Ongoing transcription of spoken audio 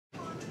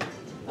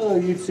Hello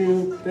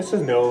YouTube, this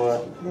is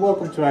Noah.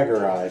 Welcome to my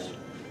garage.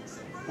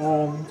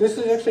 This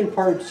is actually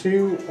part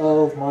 2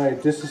 of my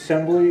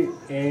disassembly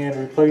and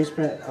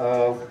replacement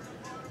of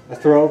a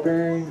throw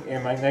bearing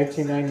in my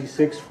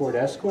 1996 Ford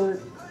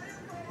Escort.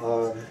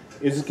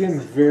 It's getting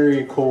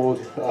very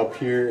cold up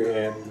here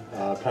in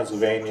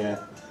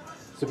Pennsylvania.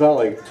 It's about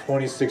like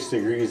 26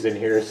 degrees in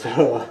here,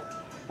 so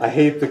I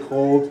hate the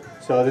cold.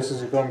 So this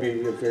is going to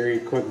be a very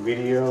quick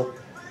video.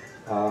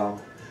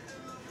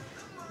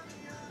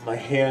 My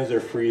hands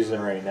are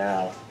freezing right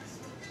now,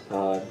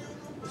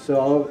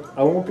 so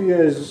I won't be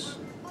as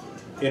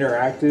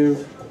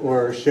interactive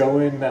or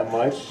showing that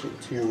much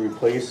to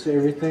replace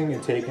everything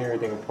and taking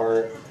everything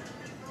apart.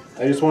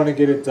 I just want to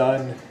get it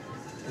done,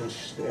 and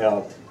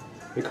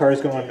the car's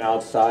going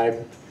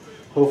outside.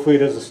 Hopefully it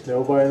doesn't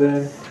snow by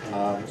then,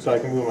 so I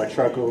can move my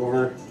truck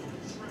over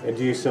and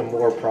do some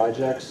more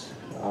projects.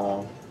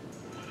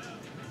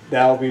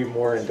 That'll be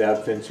more in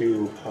depth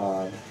into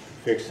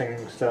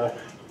fixing stuff.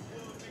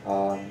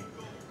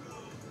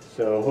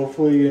 So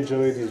hopefully you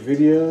enjoy these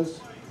videos.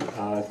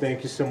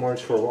 Thank you so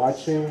much for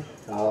watching.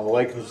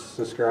 Like and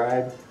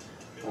subscribe.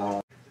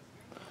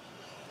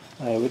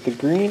 With the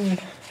green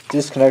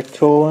disconnect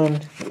tool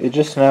in, it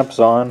just snaps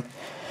on.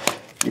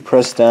 You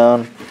press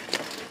down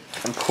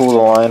and pull the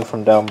line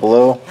from down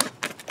below.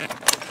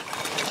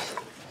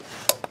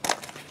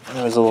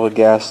 There's a little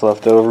gas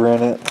left over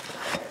in it.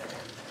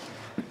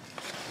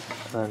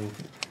 And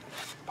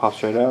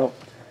pops right out.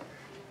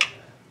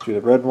 Do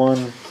the red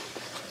one.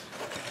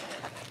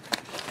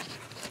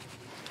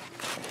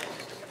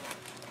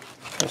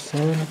 Press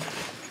in.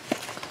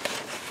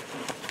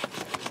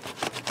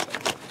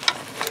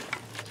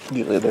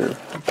 Usually they're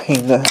a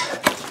pain to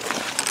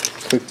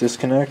quick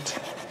disconnect.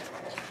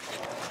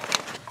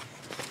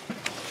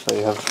 So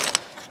you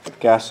have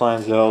gas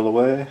lines out of the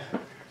way.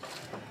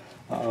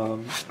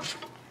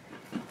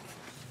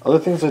 Other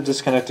things I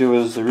disconnected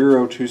was the rear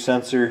O2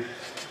 sensor.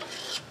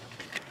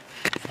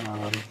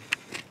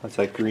 That's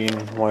that green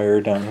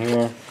wire down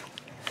here.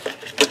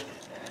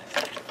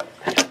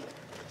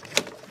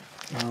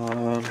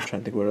 I'm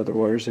trying to think what other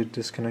wires I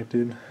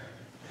disconnected.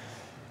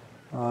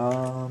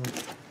 The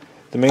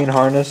main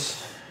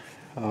harness.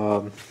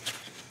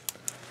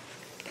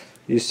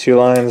 These two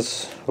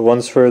lines.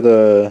 One's for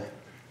the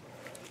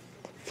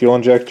fuel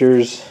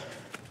injectors.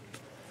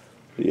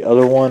 The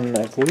other one,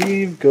 I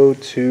believe, go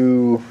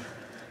to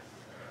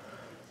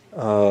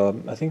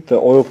I think the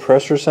oil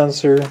pressure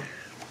sensor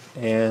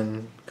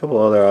and a couple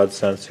other odd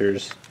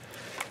sensors.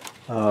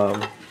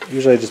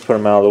 Usually I just put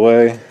them out of the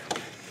way.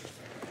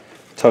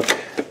 Tuck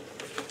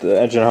the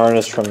engine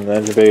harness from the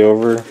engine bay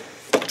over.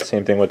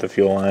 Same thing with the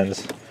fuel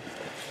lines.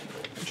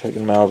 Try to get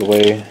them out of the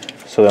way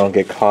so they don't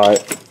get caught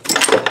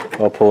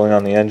while pulling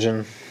on the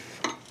engine.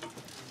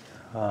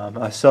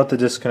 I still have to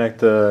disconnect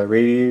the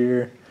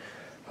radiator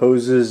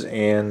hoses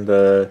and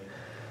the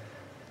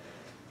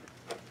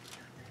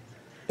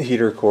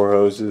heater core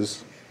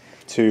hoses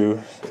too.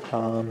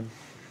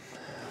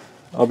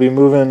 I'll be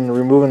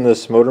removing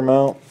this motor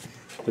mount.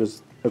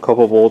 There's a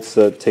couple bolts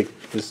that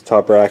take this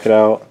top bracket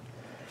out,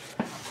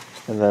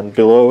 and then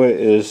below it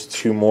is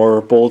two more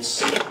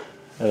bolts and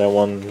then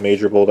one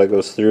major bolt that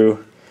goes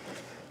through.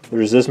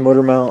 There's this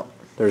motor mount.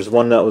 There's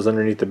one that was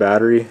underneath the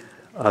battery.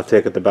 I'll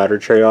take the battery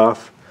tray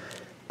off.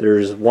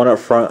 There's one up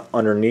front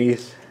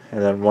underneath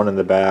and then one in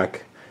the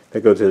back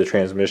that go to the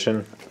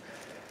transmission.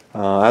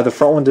 I have the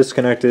front one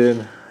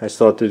disconnected. I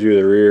still have to do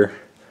the rear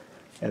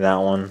and that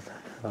one.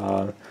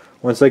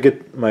 Once I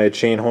get my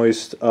chain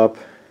hoist up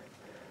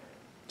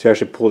to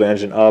actually pull the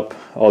engine up,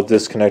 I'll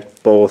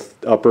disconnect both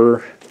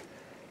upper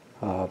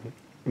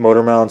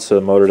motor mounts so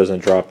the motor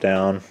doesn't drop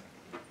down.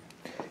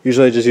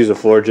 Usually I just use a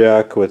floor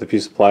jack with a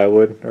piece of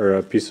plywood or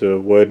a piece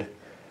of wood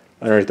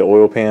underneath the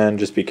oil pan.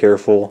 Just be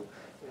careful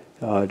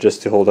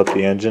just to hold up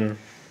the engine.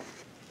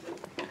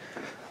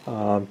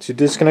 To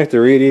disconnect the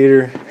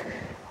radiator,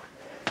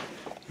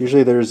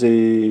 usually there's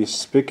a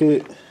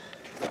spigot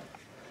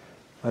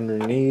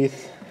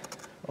underneath.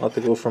 I'll have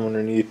to go from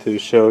underneath to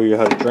show you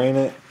how to drain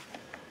it.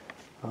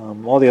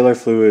 All the other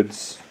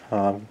fluids,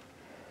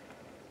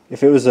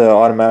 if it was an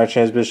automatic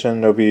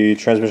transmission, there'll be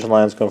transmission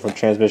lines going from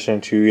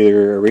transmission to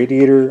either a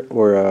radiator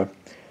or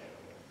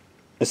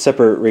a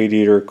separate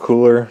radiator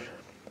cooler.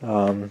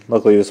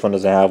 Luckily this one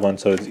doesn't have one,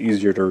 so it's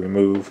easier to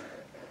remove.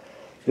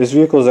 This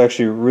vehicle is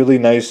actually really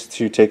nice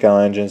to take out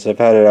engines. I've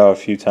had it out a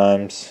few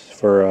times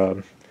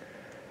for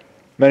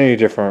many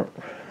different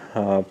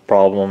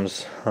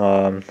problems.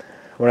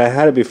 When I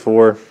had it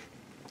before,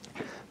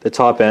 the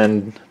top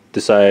end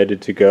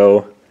decided to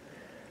go.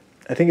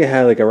 I think it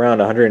had like around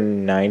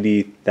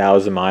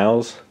 190,000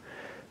 miles.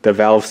 The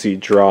valve seat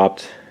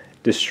dropped,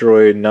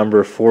 destroyed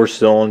number 4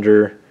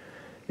 cylinder.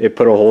 It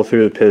put a hole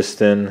through the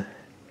piston.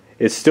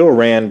 It still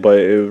ran, but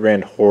it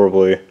ran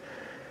horribly.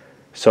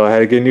 So I had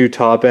to get a new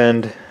top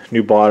end,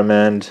 new bottom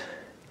end.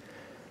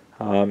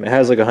 It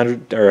has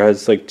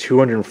like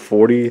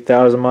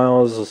 240,000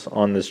 miles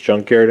on this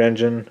junkyard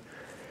engine.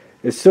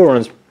 It still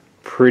runs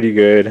pretty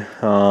good.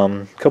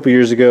 A couple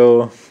years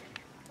ago,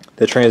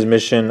 the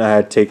transmission, I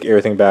had to take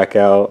everything back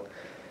out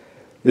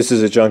This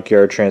is a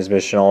junkyard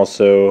transmission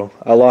also.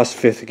 I lost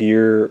fifth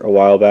gear a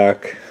while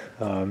back.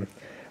 I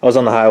was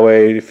on the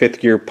highway, fifth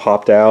gear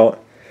popped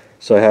out,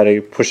 so I had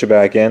to push it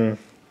back in.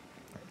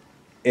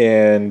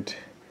 And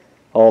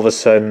all of a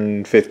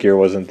sudden, fifth gear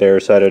wasn't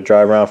there, so I had to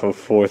drive around from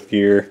fourth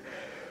gear,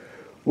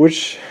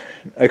 which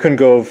I couldn't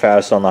go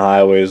fast on the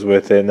highways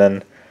with it. And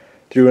then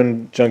threw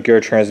in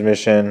junkyard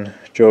transmission,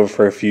 drove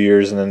for a few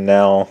years, and then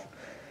now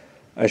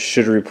I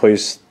should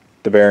replace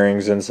the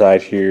bearings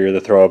inside here,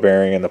 the throwout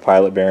bearing and the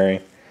pilot bearing.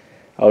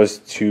 I was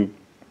too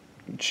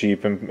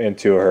cheap and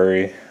into a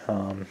hurry.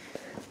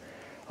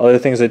 Other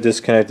things I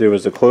disconnected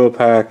was the coil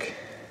pack,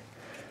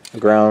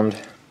 ground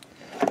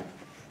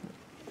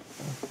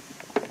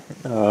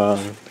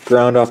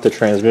off the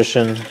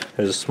transmission.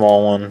 There's a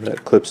small one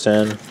that clips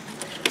in.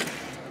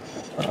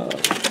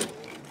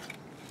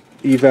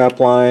 Evap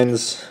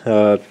lines.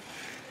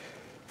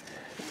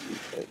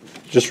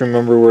 Just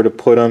remember where to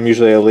put them.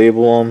 Usually I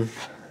label them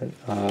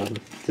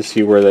to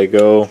see where they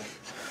go.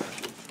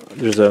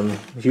 There's a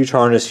huge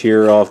harness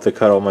here. I'll have to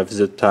cut all my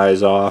zip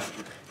ties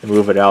off and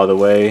move it out of the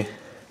way.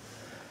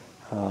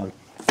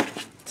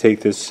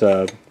 Take this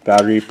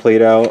battery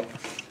plate out.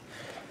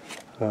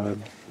 A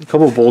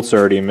couple of bolts are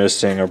already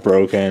missing or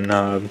broken.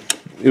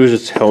 It was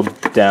just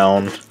held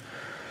down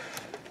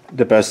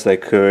the best I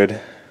could.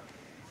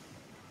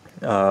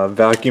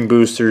 Vacuum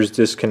boosters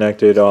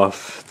disconnected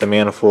off the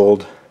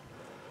manifold.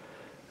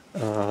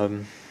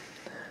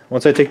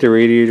 Once I take the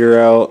radiator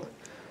out,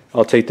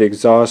 I'll take the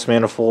exhaust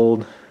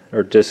manifold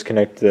or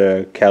disconnect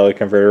the catalytic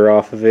converter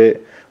off of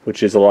it,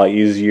 which is a lot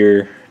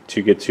easier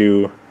to get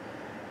to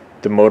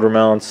the motor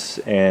mounts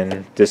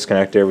and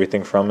disconnect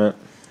everything from it.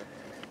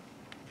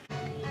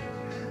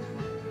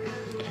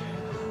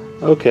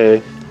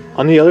 Okay,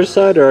 on the other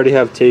side I already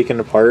have taken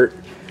apart.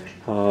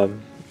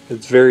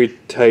 It's very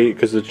tight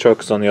because the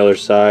truck's on the other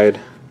side.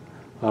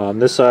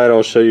 This side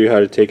I'll show you how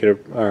to take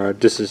it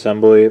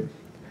disassemble it.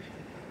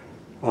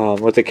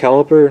 With the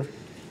caliper,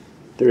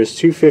 there's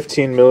two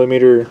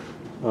 15mm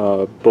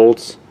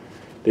bolts.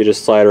 They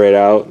just slide right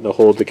out to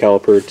hold the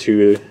caliper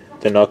to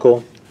the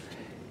knuckle.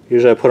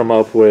 Usually I put them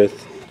up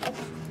with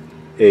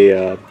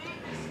a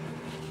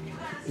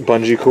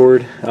bungee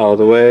cord out of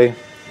the way.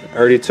 I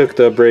already took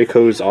the brake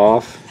hose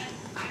off.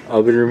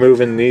 I'll be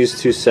removing these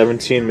two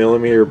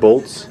 17mm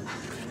bolts,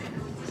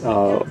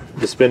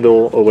 the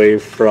spindle away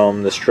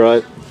from the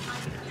strut.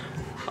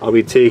 I'll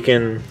be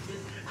taking,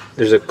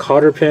 there's a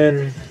cotter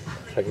pin,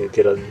 if I can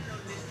get a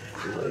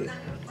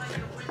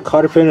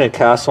cotter pin and a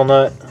castle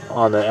nut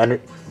on the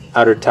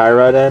outer tie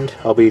rod end.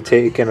 I'll be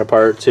taking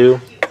apart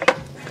too,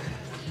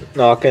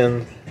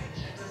 knocking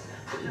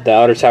the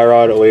outer tie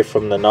rod away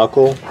from the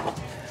knuckle.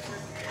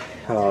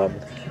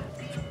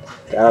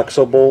 The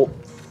axle bolt,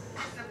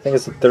 I think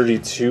it's a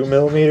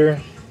 32mm.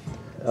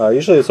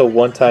 Usually it's a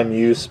one-time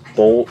use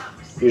bolt.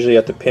 Usually you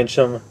have to pinch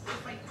them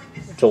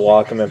to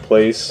lock them in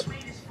place.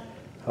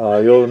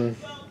 You'll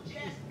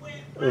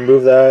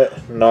remove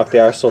that, knock the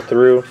axle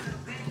through.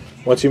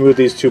 Once you move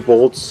these two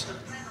bolts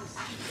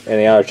and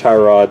the outer tie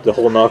rod, the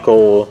whole knuckle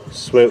will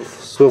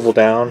swivel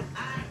down,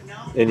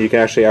 and you can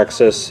actually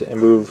access and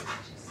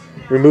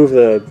remove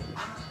the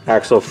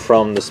axle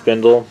from the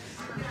spindle.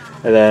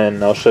 And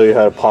then I'll show you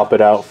how to pop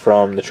it out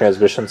from the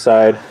transmission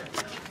side.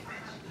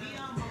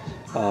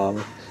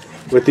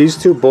 With these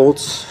two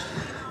bolts,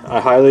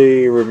 I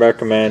highly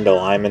recommend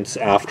alignments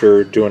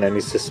after doing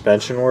any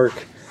suspension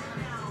work.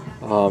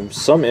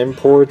 Some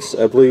imports,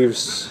 I believe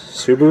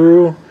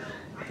Subaru,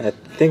 I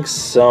think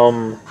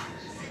some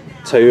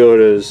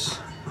Toyotas,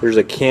 there's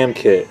a cam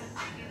kit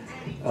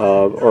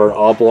or an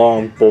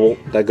oblong bolt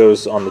that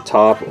goes on the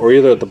top or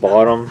either at the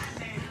bottom.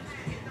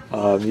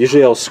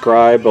 Usually I'll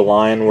scribe a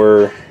line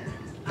where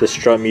the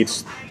strut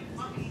meets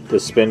the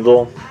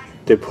spindle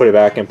to put it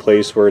back in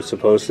place where it's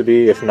supposed to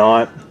be. If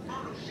not,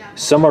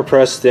 some are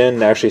pressed in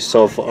to actually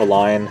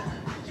self-align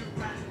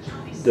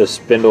the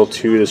spindle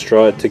to the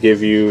strut to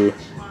give you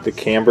the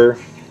camber.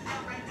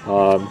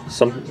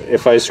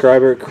 If I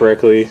scribe it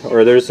correctly,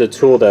 or there's a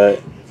tool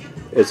that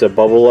is a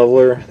bubble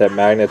leveler that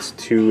magnets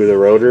to the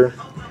rotor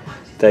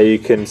that you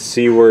can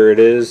see where it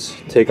is,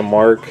 take a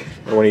mark,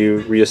 and when you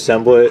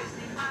reassemble it,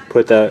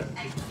 put that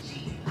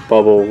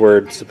bubble where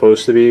it's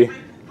supposed to be,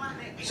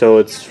 so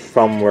it's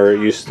from where it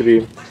used to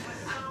be.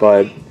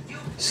 But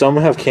some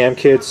have cam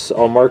kits.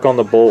 I'll mark on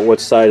the bolt what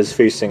side is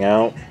facing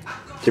out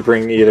to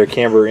bring either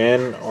camber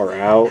in or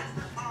out.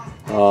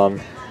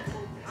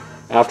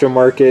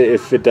 Aftermarket,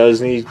 if it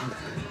does need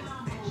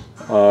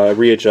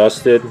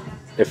readjusted,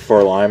 if for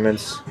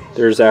alignments,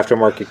 there's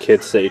aftermarket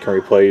kits that you can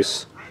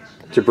replace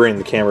to bring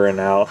the camber in and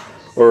out.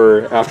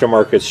 Or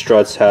aftermarket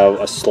struts have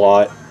a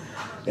slot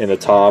in the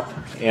top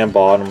and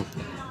bottom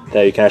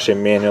that you can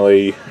actually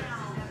manually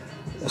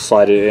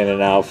slide it in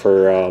and out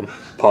for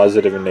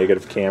positive and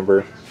negative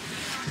camber.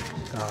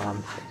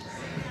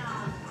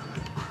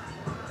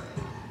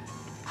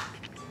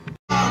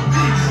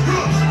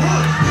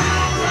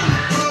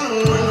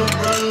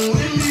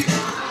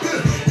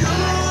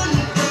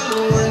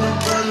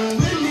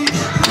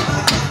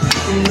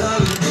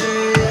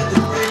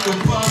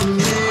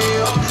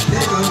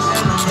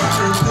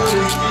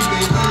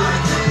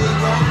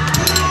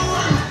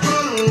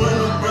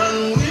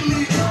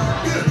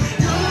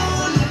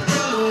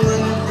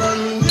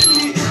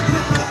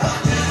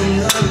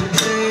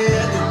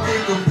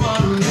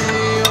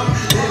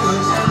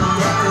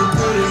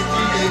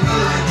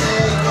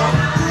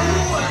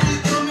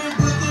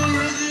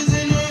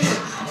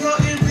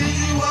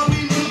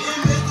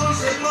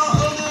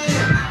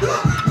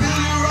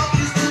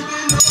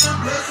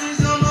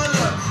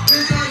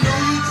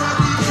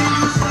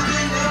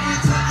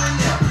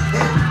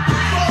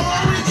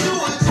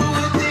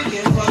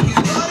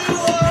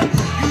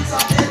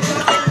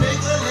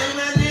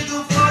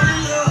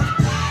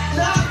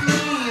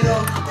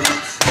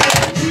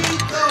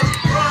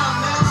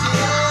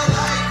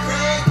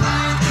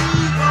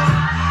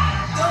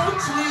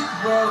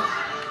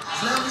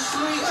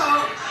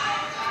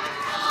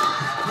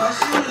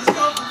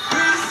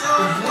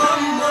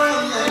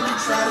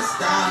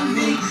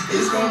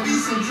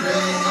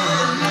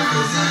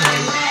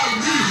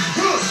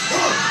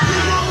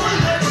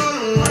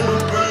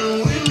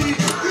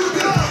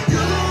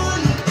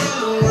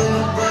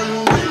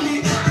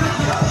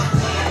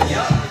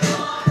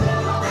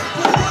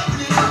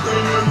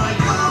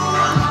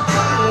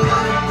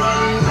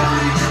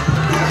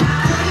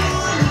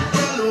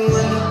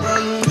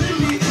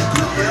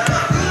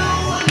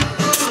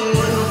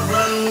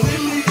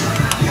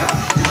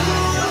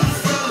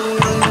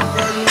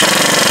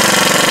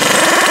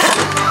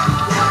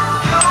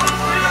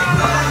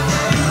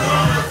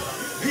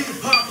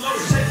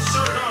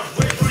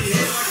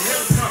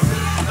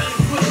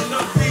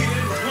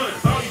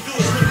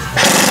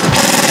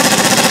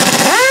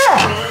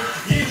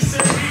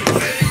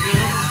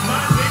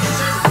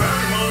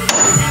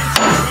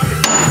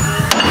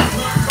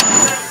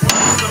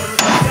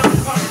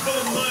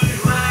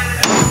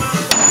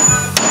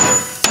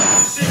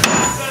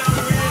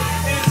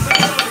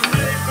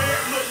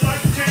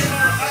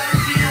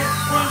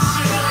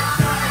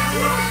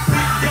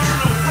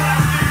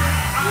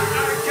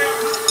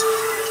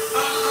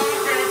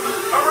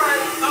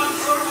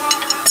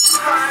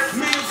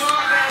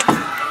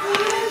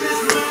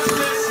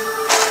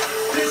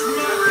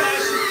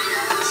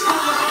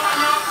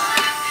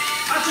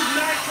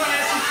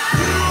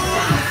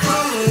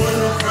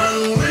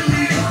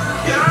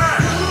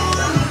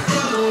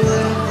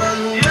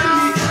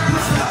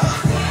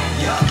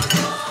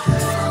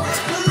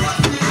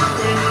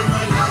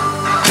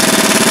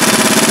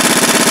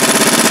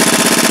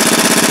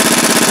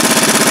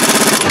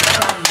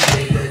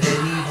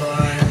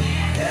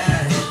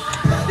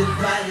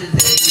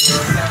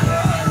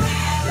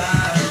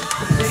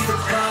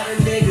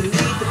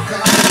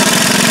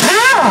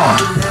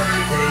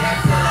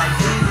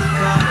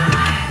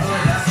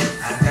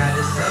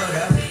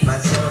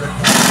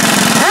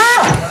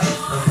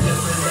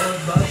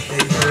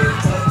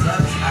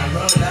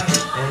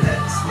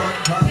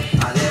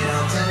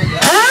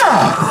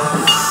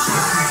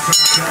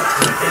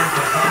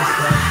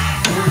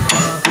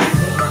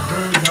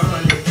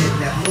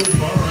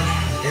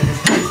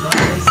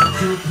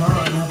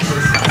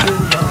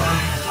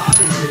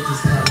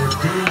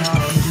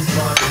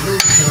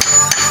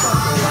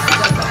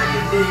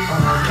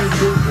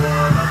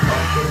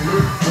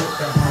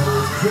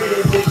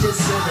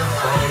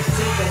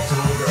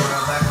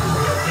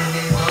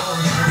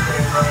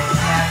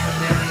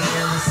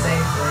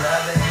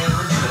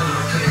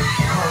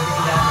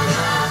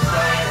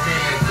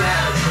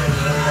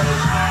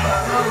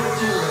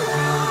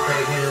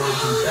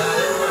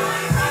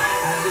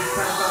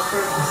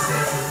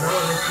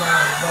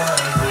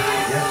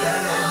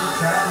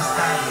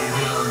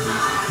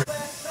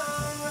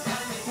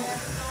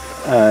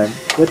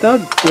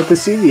 With the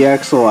CV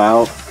axle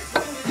out,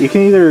 you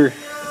can either,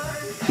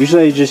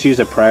 usually I just use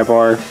a pry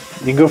bar.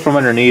 You can go from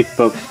underneath,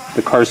 but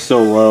the car's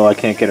so low I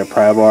can't get a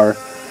pry bar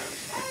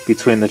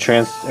between the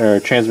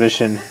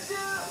transmission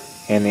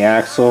and the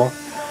axle.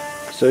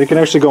 So you can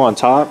actually go on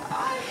top.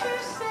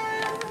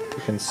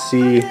 You can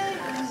see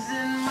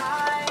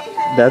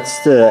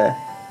that's the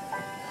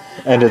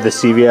end of the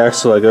CV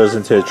axle that goes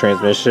into the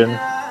transmission.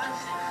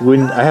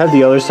 When I have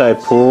the other side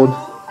pulled,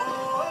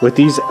 with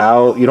these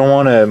out, you don't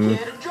want to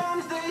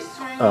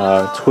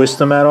twist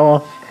them at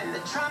all.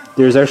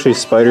 There's actually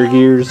spider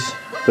gears,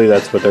 I believe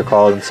that's what they're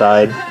called,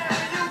 inside.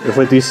 If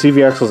with these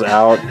CV axles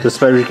out, the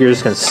spider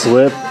gears can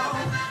slip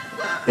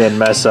and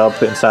mess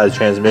up inside the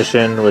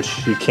transmission,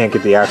 which you can't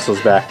get the axles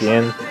back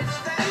in.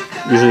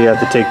 Usually you have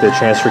to take the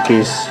transfer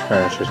case,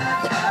 or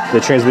the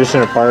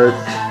transmission apart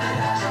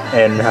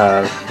and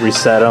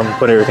reset them,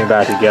 put everything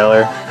back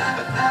together.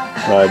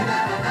 But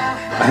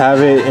I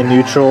have it in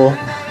neutral.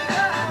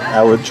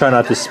 I would try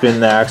not to spin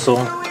the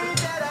axle.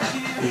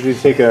 Usually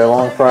take a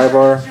long pry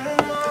bar, if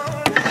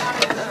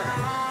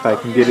I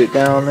can get it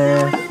down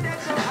there.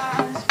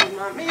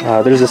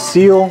 There's a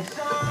seal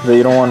that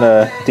you don't want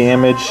to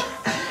damage.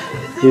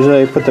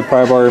 Usually I put the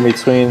pry bar in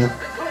between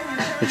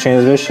the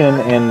transmission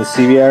and the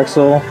CV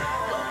axle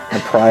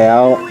and pry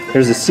out.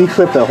 There's a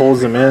C-clip that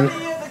holds them in.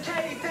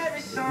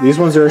 These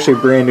ones are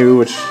actually brand new,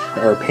 which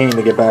are a pain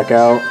to get back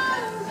out.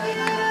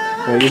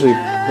 Usually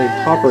they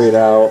pop right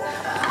out.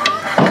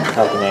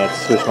 How can I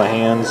switch my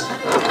hands?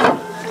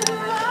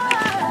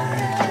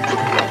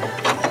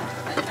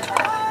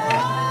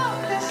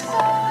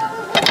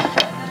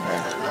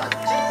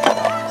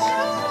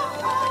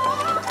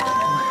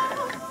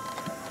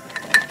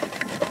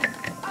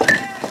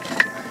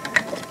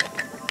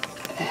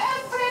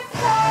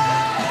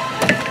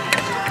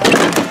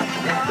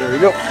 There we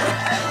go.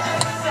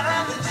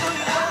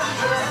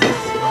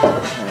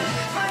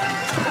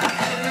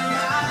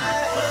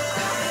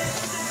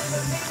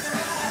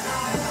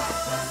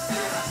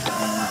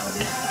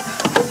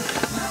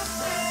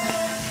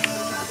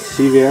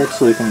 CV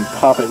axle, you can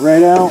pop it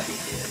right out.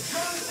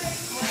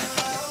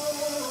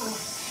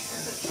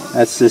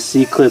 That's the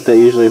C-clip that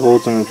usually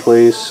holds them in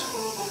place.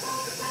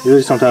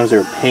 Usually sometimes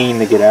they're a pain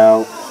to get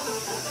out.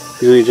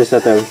 Usually you just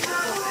have to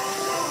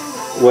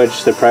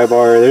wedge the pry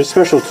bar. There's a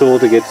special tool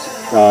to get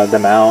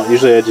them out.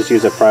 Usually I just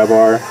use a pry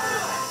bar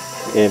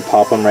and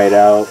pop them right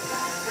out.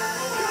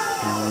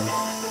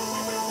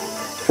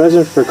 This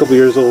one's for a couple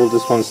years old.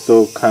 This one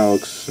still kind of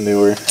looks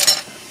newer.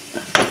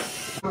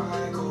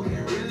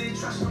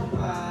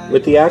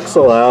 With the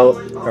axle out,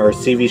 or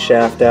CV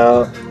shaft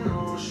out,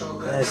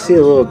 I see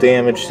a little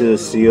damage to the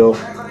seal.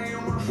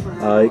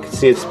 You can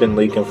see it's been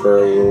leaking for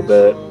a little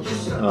bit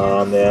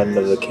on the end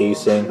of the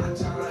casing.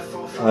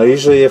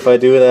 Usually if I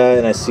do that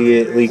and I see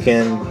it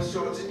leaking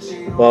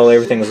while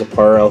everything is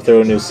apart, I'll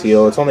throw a new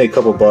seal. It's only a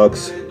couple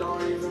bucks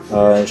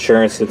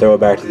insurance to throw it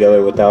back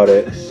together without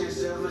it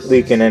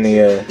leaking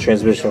any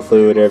transmission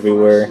fluid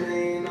everywhere.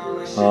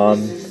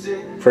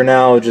 For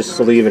now, just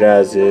to leave it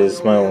as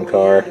is, my own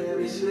car.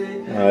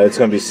 It's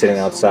going to be sitting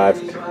outside,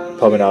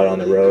 probably not on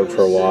the road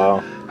for a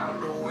while.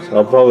 So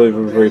I'll probably be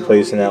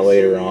replacing that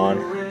later on.